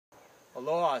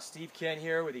Aloha, Steve Ken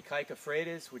here with Ikaika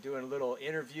Freitas. We're doing a little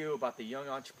interview about the Young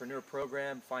Entrepreneur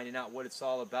Program, finding out what it's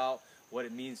all about, what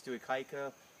it means to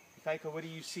Ikaika. Ikaika, what do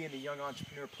you see in the Young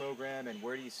Entrepreneur Program, and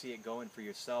where do you see it going for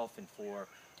yourself and for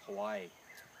Hawaii?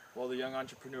 Well, the Young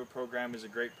Entrepreneur Program is a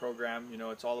great program. You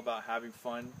know, it's all about having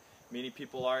fun. Meeting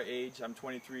people our age. I'm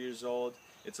 23 years old.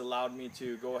 It's allowed me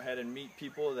to go ahead and meet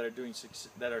people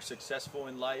that are successful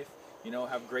in life. You know,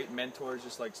 have great mentors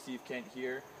just like Steve Kent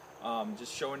here.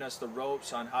 Just showing us the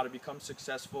ropes on how to become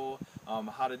successful,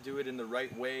 how to do it in the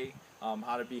right way,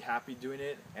 how to be happy doing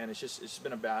it, and it's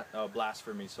been a blast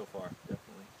for me so far,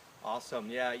 definitely. Awesome.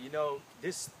 Yeah, you know,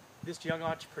 this Young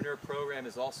Entrepreneur Program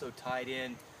is also tied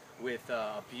in with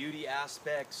a beauty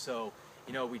aspect. So,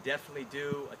 you know, we definitely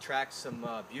do attract some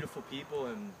beautiful people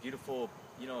and beautiful,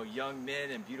 you know, young men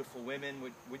and beautiful women.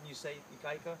 Wouldn't you say,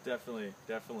 Ikaika? Definitely,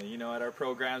 definitely. You know, at our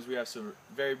programs we have some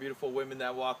very beautiful women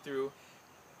that walk through,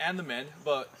 and the men,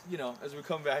 but you know, as we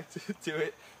come back to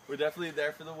it, we're definitely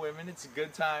there for the women. It's a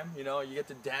good time, you know, you get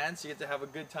to dance, you get to have a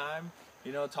good time,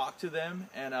 you know, talk to them,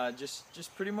 and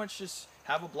just pretty much just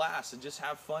have a blast and just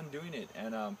have fun doing it.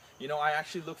 And you know, I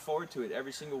actually look forward to it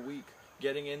every single week,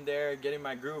 getting in there, getting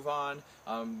my groove on,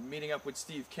 meeting up with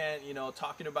Steve Kent, you know,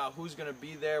 talking about who's going to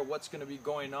be there, what's going to be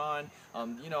going on.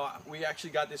 You know, we actually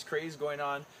got this craze going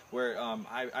on where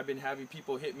I've been having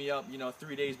people hit me up, you know,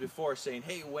 3 days before saying,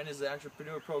 hey, when is the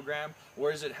Entrepreneur Program?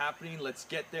 Where is it happening? Let's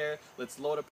get there. Let's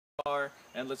load up a car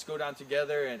and let's go down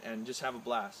together and just have a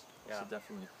blast. Yeah. So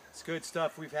definitely. It's good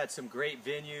stuff. We've had some great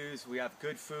venues. We have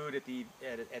good food at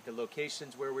the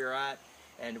locations where we're at.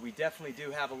 And we definitely do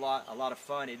have a lot of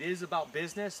fun. It is about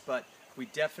business, but we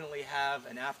definitely have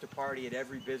an after party at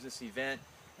every business event.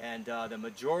 And the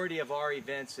majority of our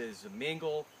events is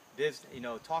mingle, you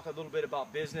know, talk a little bit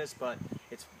about business, but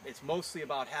it's mostly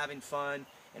about having fun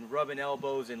and rubbing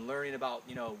elbows and learning about,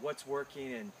 you know, what's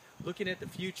working and looking at the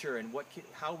future and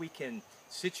how we can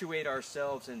situate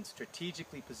ourselves and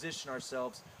strategically position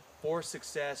ourselves for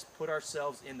success, put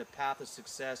ourselves in the path of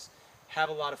success. Have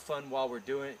a lot of fun while we're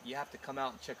doing it. You have to come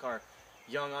out and check our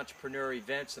young entrepreneur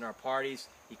events and our parties.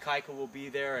 Ikaika will be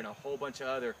there and a whole bunch of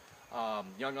other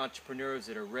young entrepreneurs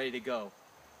that are ready to go.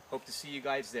 Hope to see you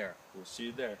guys there. We'll see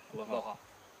you there. Aloha.